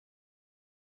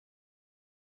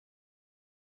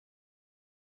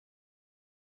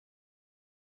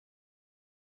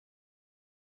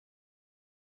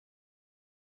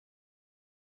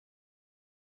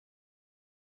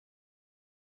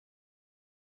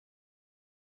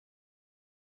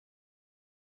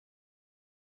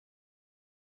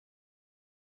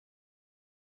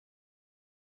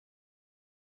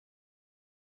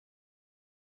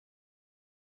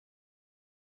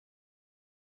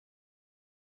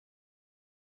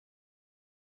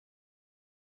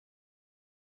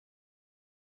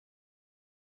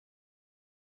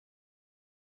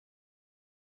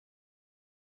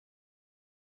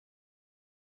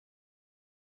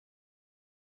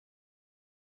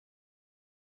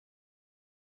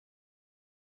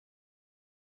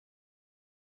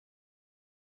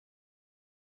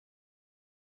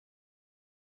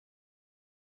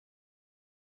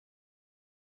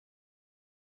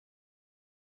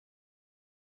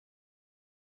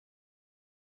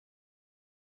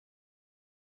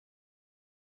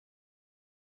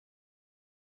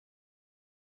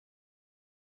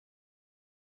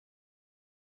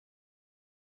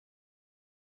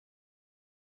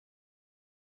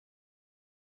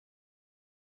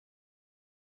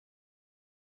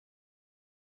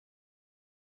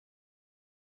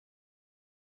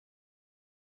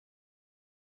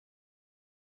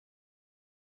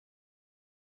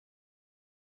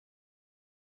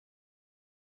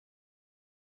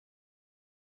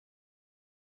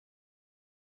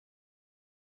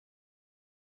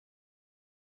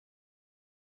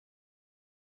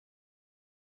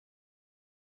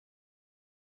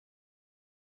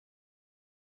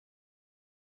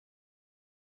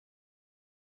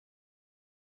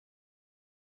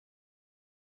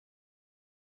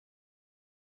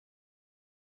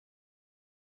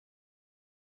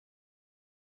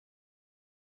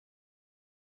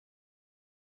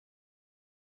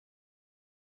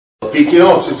picchi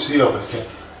no, sì, io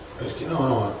perché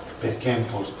no, perché è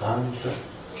importante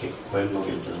che quello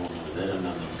che devono vedere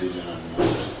non dire nel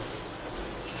mondo.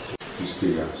 Ti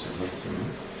spiegazione,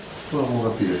 non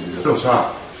capire, lo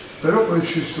sa, però poi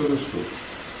esce il suo discorso.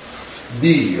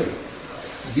 Dire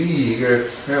che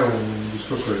è un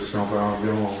discorso che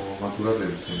abbiamo maturato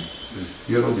insieme,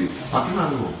 io lo dico, ma prima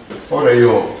no. Ora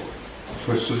io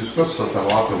questo discorso te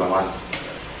lo apro davanti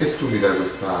e tu mi dai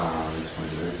questa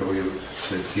risposta, perché voglio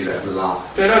sentire la...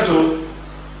 Però tu,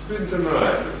 29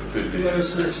 euro, per dire lo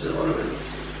stesso,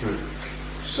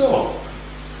 so,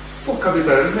 può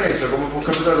capitare il mese, come può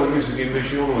capitare un mese che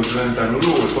invece uno diventano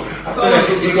lui, ma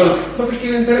perché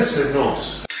l'interesse è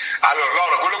nostro. Allora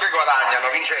loro quello che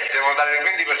guadagnano, Vincenti, devono dare il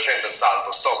 20% a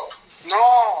saldo, stop.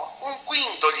 No, un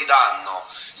quinto gli danno.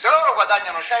 Se loro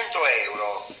guadagnano 100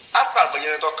 euro, a saldo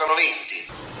gliene toccano 20.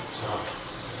 Sa,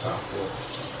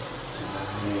 non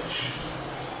riesce,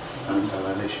 anzi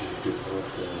alla riesce di più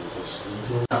forte del posto.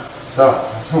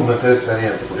 Non mi interessa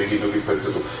niente, pure chi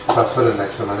penso tu, fa fare in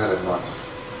questa maniera e basta.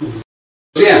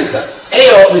 E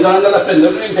io mi sono andato a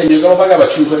prendere un impegno che lo pagavo a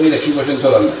 5.500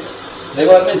 euro al mese,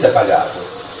 regolarmente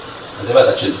pagato. Arrivato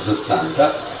a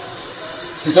 160,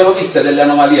 si sono viste delle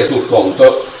anomalie sul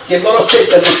conto che loro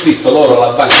stessi hanno scritto,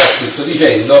 la banca ha scritto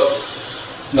dicendo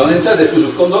non entrate più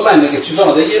sul conto online, che ci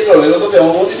sono degli errori, lo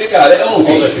dobbiamo modificare, e non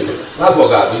fece.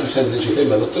 L'avvocato giustamente dice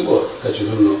ferma tutte cose, che ci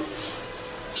sono...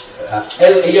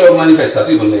 E io l'ho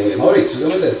manifestato, io con Maurizio,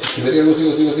 come lei si vede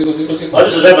così. Ma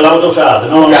adesso sempre l'autostrada,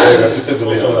 no?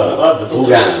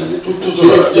 Tutto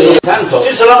solo. Tanto...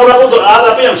 Ci sarà avuto,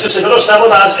 alla prima se però stavo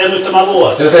là e non stiamo a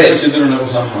vuoto. Devo sentire una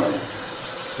cosa a noi,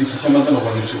 che ci stiamo andando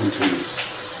quando ci cominciamo.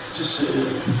 Se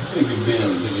che viene,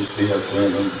 che spiegare,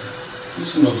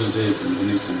 se non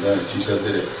ci sa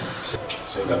dire, se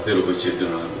davvero poi c'è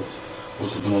una cosa,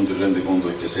 forse tu non ti rendi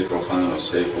conto che sei profano,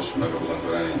 sei fosse una cosa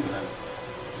ancora niente.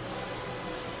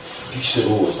 Chi se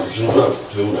lo sta facendo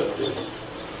figurati,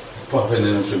 qua fai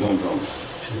nei nostri confronti,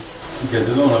 che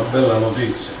ti do una bella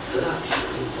notizia. Grazie,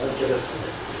 anche per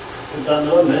te.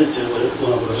 Intanto a me c'è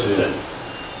una cosa.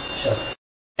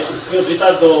 Io ho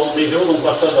ritardo, mi ricevuto un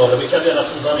quarto d'ora perché aveva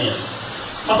l'appuntamento.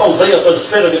 Ma comunque io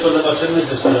spero che quello che faccio il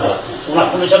mese sia non ha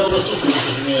cominciato lo stesso che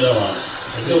ci viene davanti.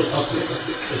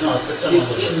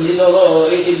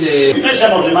 Noi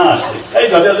siamo rimasti e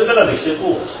io abbiamo detto la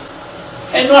riservosa.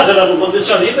 E noi c'erano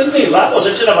condizioni di venire là,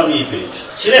 cosa c'eravamo i picci.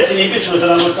 Si metti nei picci perché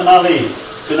l'hanno messo una lì,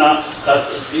 fino a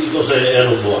cose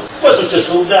erano buone. Poi è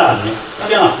successo 2 anni,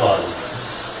 abbiamo a fare.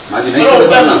 Ma di me stai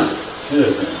parlando?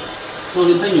 Con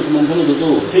l'impegno che mi hanno venuto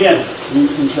tu,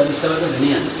 non ci avessero preso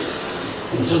niente.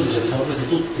 I soldi se li sono presi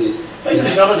tutti. E io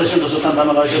dicevo presi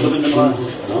 179, 129.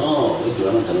 No, io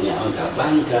avanza non mi avanza la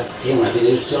banca, che è una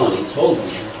federazione, i soldi,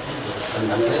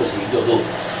 160.000 euro si li do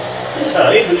tutto.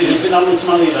 Sai, io dico fino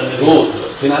all'ultima lira. Tutto,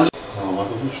 fino all'ultima. No, ma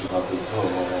tu ci fa tutto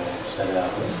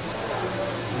seriato.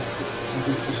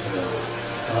 Tutto seriato.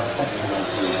 Non ha fatto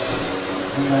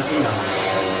una fila.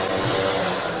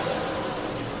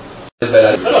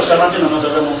 Però stamattina non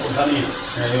avremo un puntamento.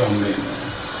 Io non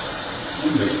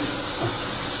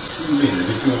bene,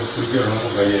 perché mi spiegare una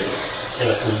cosa ieri.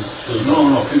 Era più...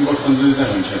 No, più importante di te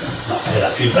non c'era. No, era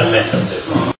più impellente.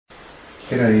 No.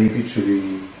 Erano i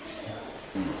piccoli...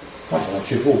 Ma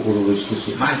c'è fuoco questo...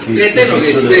 Ma che te lo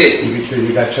che sei? I piccoli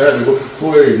di cacciarati,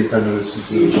 poi li fanno le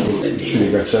istituzioni. I piccoli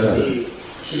di cacciarati.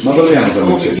 Ma dove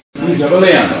hanno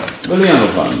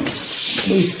fanno?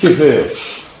 Noi schifo.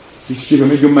 Ti spiego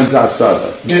meglio un mezzo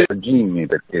alzata. Jimmy,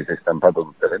 perché si è stampato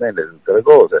tutte le mail, tutte le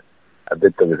cose, ha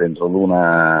detto che se entro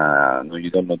l'una non gli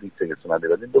do notizie che sono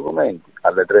arrivati i documenti,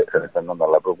 alle 3 se ne sta andando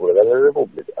alla Procura della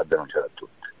Repubblica a denunciare a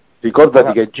tutti.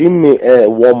 Ricordati che Jimmy è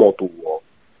uomo tuo,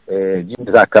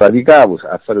 Jimmy sa cara di cavus,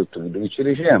 a fare tutto quello che ci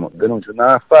diciamo, denuncia non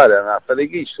a fare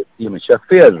chish, io mi ci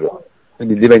afferro.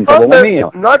 Quindi diventa uomo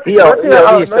mio. Io ho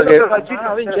visto che,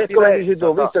 come dici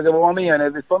tu, visto che uomo mio ne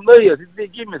rispondo io, se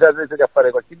Jimmy sa che a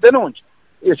fare qualche denuncia,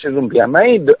 io ci sono un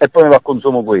PMI e poi mi va a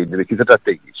consumo quelli, perché si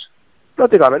tratta di chi.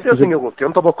 Praticamente io segno tutti,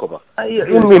 non ti preoccupare.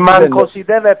 Quindi manco si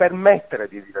deve permettere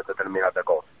di dire determinate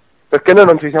cose, perché noi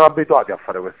non ci siamo abituati a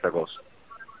fare queste cose.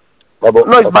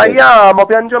 Noi sbagliamo,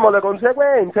 piangiamo le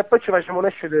conseguenze e poi ci facciamo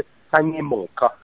nascere cagni in bocca.